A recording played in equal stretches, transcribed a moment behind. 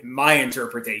my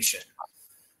interpretation.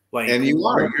 Like, and you're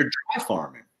dry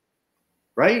farming,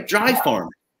 right? Dry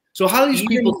farming. So how do these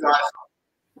people dry farm?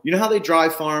 You know how they dry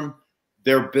farm?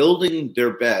 They're building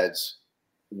their beds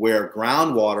where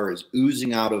groundwater is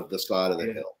oozing out of the side of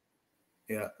the hill.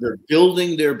 Yeah. They're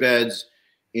building their beds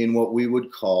in what we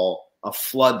would call a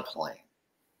floodplain.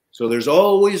 So there's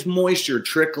always moisture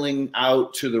trickling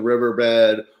out to the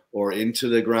riverbed or into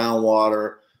the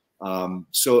groundwater.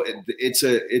 So it's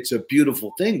a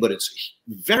beautiful thing, but it's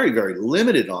very, very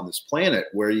limited on this planet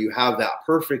where you have that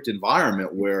perfect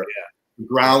environment where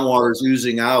groundwater is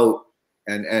oozing out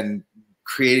and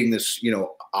creating this,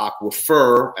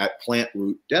 aquifer at plant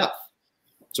root depth.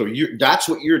 So that's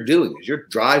what you're doing is you're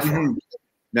dry farming.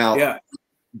 Now,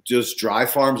 does dry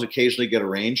farms occasionally get a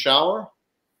rain shower?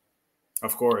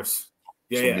 Of course.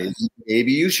 Maybe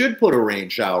you should put a rain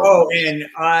shower. Oh, and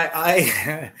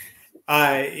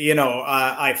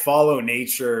I follow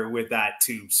nature with that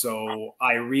too. So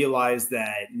I realize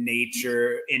that in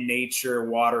nature,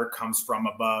 water comes from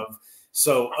above.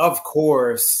 So of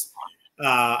course,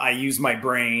 I use my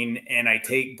brain and I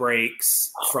take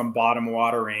breaks from bottom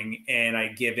watering and I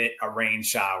give it a rain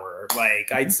shower.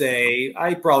 Like I'd say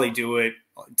I probably do it,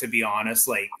 to be honest,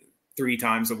 like 3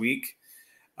 times a week.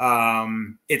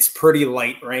 It's pretty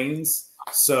light rains.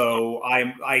 So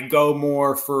I go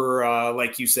more for,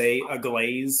 like you say, a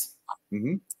glaze,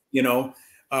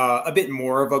 a bit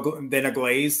more than a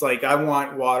glaze. Like I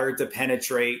want water to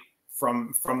penetrate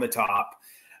from the top.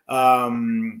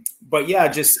 But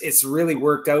yeah, it's really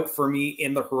worked out for me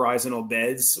in the horizontal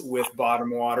beds with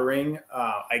bottom watering,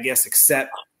 I guess,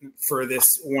 except for this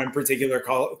one particular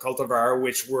cultivar,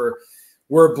 which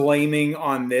we're blaming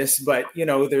on this, but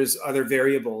there's other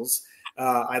variables.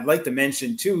 I'd like to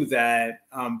mention too that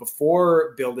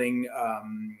before building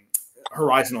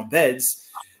horizontal beds,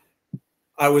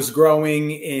 I was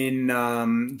growing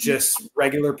in just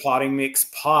regular potting mix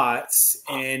pots,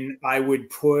 and I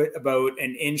would put about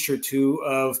an inch or 2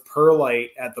 of perlite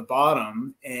at the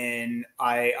bottom, and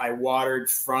I watered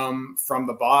from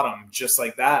the bottom just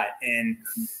like that. And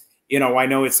I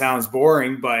know it sounds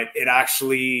boring, but it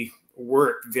actually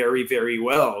worked very, very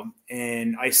well.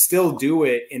 And I still do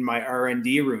it in my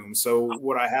R&D room. So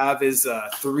what I have is a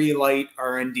 3-light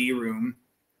R&D room.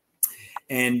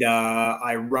 And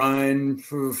I run,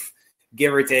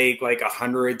 give or take, like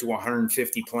 100 to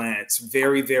 150 plants,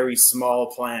 very, very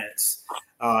small plants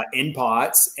in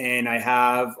pots. And I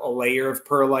have a layer of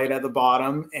perlite at the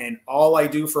bottom. And all I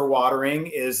do for watering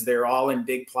is they're all in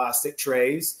big plastic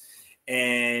trays.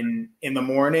 And in the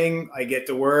morning, I get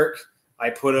to work. I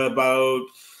put about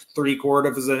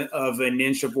 3/4 of an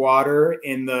inch of water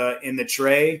in the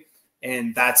tray,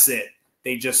 and that's it.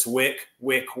 They just wick.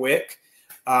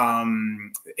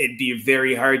 It'd be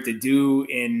very hard to do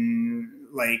in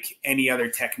like any other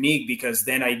technique because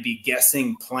then I'd be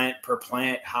guessing plant per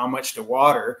plant how much to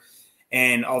water.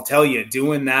 And I'll tell you,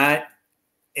 doing that,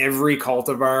 every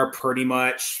cultivar pretty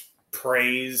much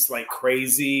prays like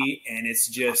crazy, and it's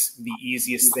just the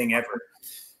easiest thing ever.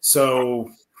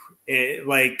 So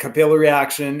like capillary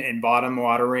action and bottom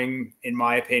watering, in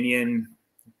my opinion,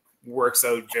 works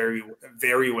out very,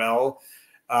 very well.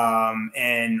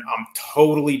 And I'm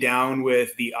totally down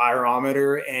with the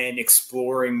ionometer and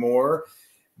exploring more.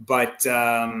 But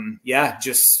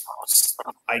just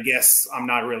I guess I'm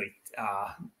not really,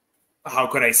 how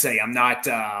could I say? I'm not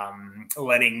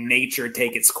letting nature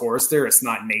take its course there. It's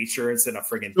not nature. It's in a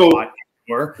friggin' pot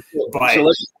anymore. But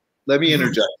so let me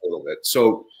interject a little bit.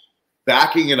 So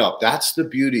backing it up, that's the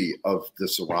beauty of the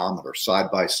Cerometer, side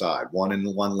by side, one in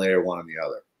one layer, one in the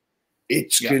other.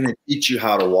 It's going to teach you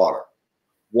how to water.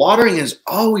 Watering has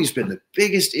always been the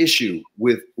biggest issue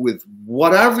with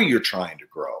whatever you're trying to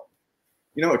grow.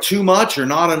 Too much or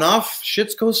not enough,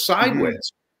 shit goes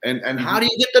sideways. Mm-hmm. And how do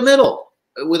you get the middle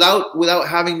without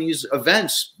having these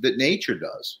events that nature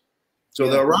does? So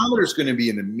the Aerometer is going to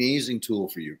be an amazing tool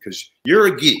for you because you're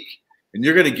a geek and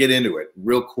you're going to get into it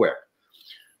real quick.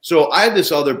 So I had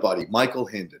this other buddy, Michael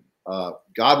Hinden.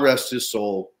 God rest his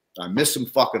soul. I miss him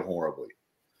fucking horribly.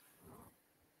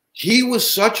 He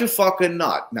was such a fucking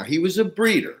nut. Now, he was a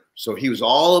breeder. So he was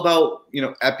all about,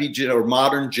 or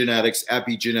modern genetics,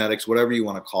 epigenetics, whatever you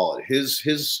want to call it. His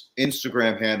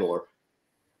Instagram handler,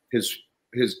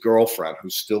 his girlfriend, who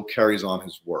still carries on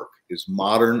his work, is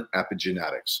Modern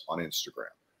Epigenetics on Instagram.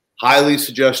 Highly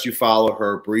suggest you follow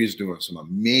her. Bree's doing some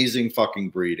amazing fucking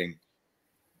breeding.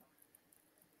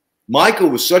 Michael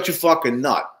was such a fucking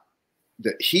nut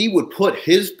that he would put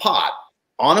his pot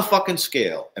on a fucking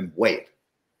scale and wait,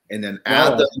 and then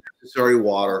add the necessary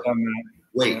water,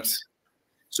 wait. Yeah.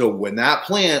 So when that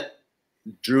plant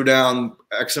drew down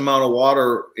X amount of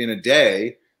water in a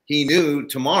day, he knew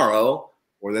tomorrow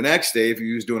or the next day, if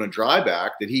he was doing a dry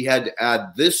back, that he had to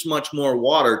add this much more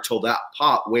water till that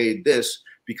pot weighed this,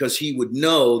 because he would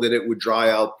know that it would dry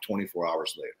out 24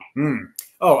 hours later.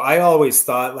 Oh, I always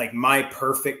thought like my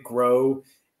perfect grow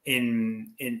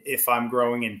in if I'm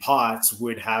growing in pots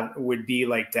would be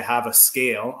like to have a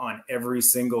scale on every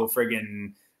single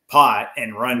friggin' pot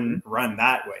and run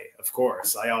that way. Of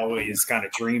course, I always kind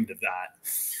of dreamed of that.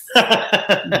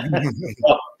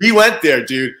 He went there,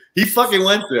 dude. He fucking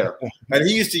went there, and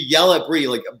he used to yell at Bree.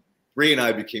 Like Bree and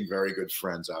I became very good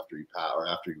friends after he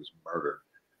was murdered.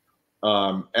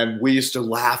 And we used to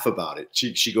laugh about it.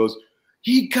 She goes,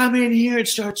 he'd come in here and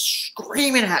start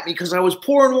screaming at me because I was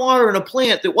pouring water in a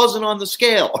plant that wasn't on the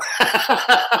scale.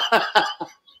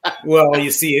 Well,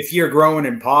 you see, if you're growing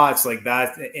in pots like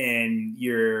that, and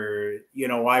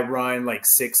I run like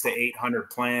 600 to 800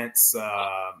 plants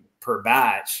per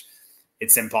batch,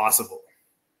 it's impossible.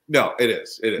 No, it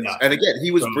is. It is. No. And again, he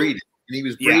was breeding, and he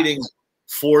was breeding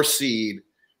for seed,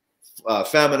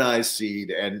 feminized seed,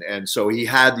 and so he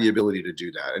had the ability to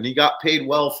do that, and he got paid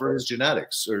well for his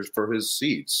genetics or for his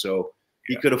seeds, so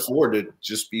he could afford to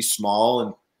just be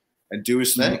small and do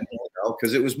his thing,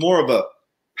 because it was more of a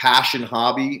passion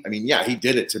hobby. I mean, yeah, he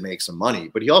did it to make some money,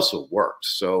 but he also worked,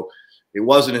 so it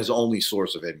wasn't his only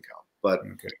source of income. But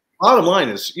bottom line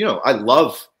is, I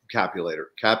love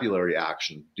capillary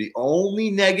action. The only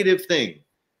negative thing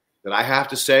that I have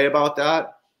to say about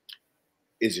that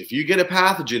is if you get a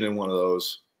pathogen in one of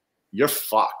those, you're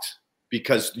fucked,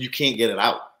 because you can't get it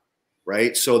out,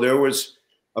 right? So there was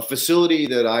a facility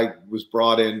that I was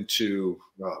brought into,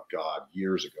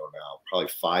 years ago now, probably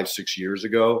 5-6 years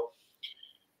ago.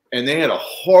 And they had a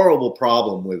horrible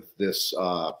problem with this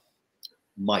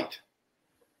mite.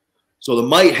 So the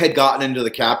mite had gotten into the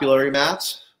capillary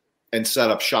mats and set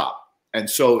up shop. And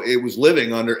so it was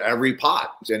living under every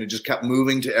pot, and it just kept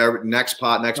moving to every next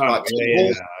pot. So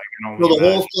the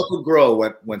whole fucking grow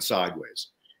went sideways,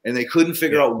 and they couldn't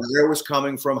figure out where it was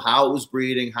coming from, how it was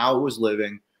breeding, how it was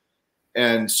living.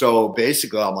 And so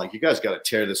basically I'm like, you guys got to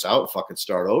tear this out and fucking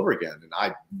start over again. And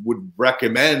I would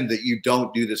recommend that you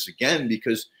don't do this again,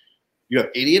 because you have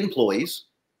idiot employees.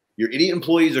 Your idiot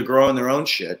employees are growing their own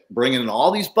shit, bringing in all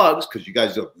these bugs because you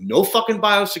guys have no fucking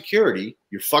biosecurity.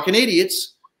 You're fucking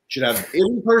idiots. Should have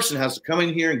every person has to come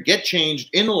in here and get changed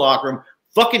in the locker room,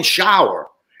 fucking shower,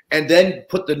 and then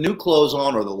put the new clothes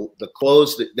on, or the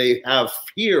clothes that they have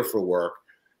here for work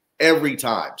every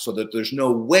time, so that there's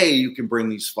no way you can bring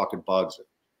these fucking bugs in,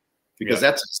 because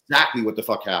that's exactly what the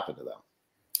fuck happened to them.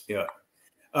 Yeah.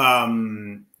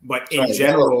 But in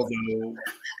general, though,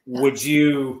 would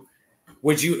you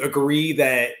agree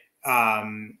that,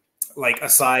 like,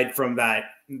 aside from that,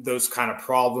 those kind of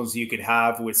problems you could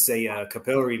have with, say, a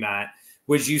capillary mat,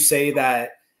 would you say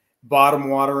that bottom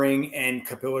watering and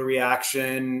capillary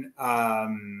action, how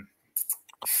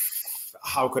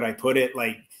could I put it,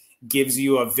 like, gives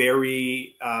you a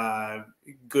very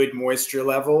good moisture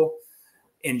level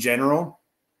in general?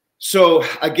 So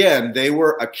again, they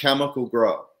were a chemical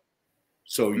grow.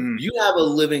 So you have a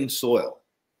living soil,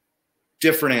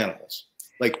 different animals.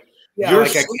 Like,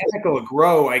 like a chemical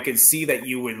grow, I could see that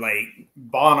you would like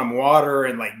bottom water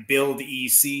and like build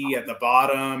EC at the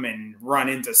bottom and run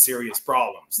into serious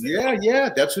problems there. Yeah,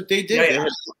 that's what they did.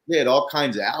 They had all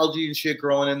kinds of algae and shit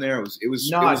growing in there. It was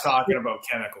talking about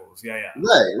chemicals.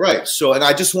 Right. So, and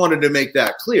I just wanted to make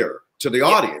that clear to the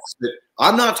audience that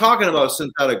I'm not talking about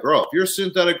synthetic grow. If you're a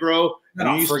synthetic grow,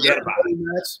 forget about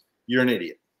it. You're an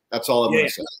idiot. That's all I'm going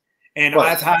to say. And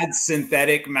I've had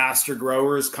synthetic master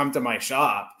growers come to my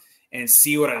shop and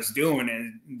see what I was doing,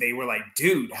 and they were like,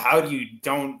 "Dude, how do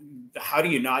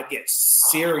you not get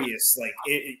serious like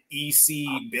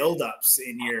EC buildups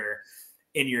in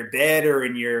your bed or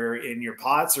in your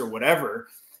pots or whatever?"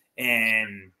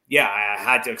 And I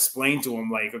had to explain to them,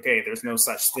 like, okay, there's no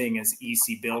such thing as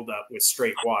EC buildup with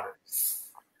straight water.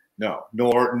 No,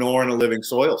 nor in a living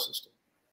soil system.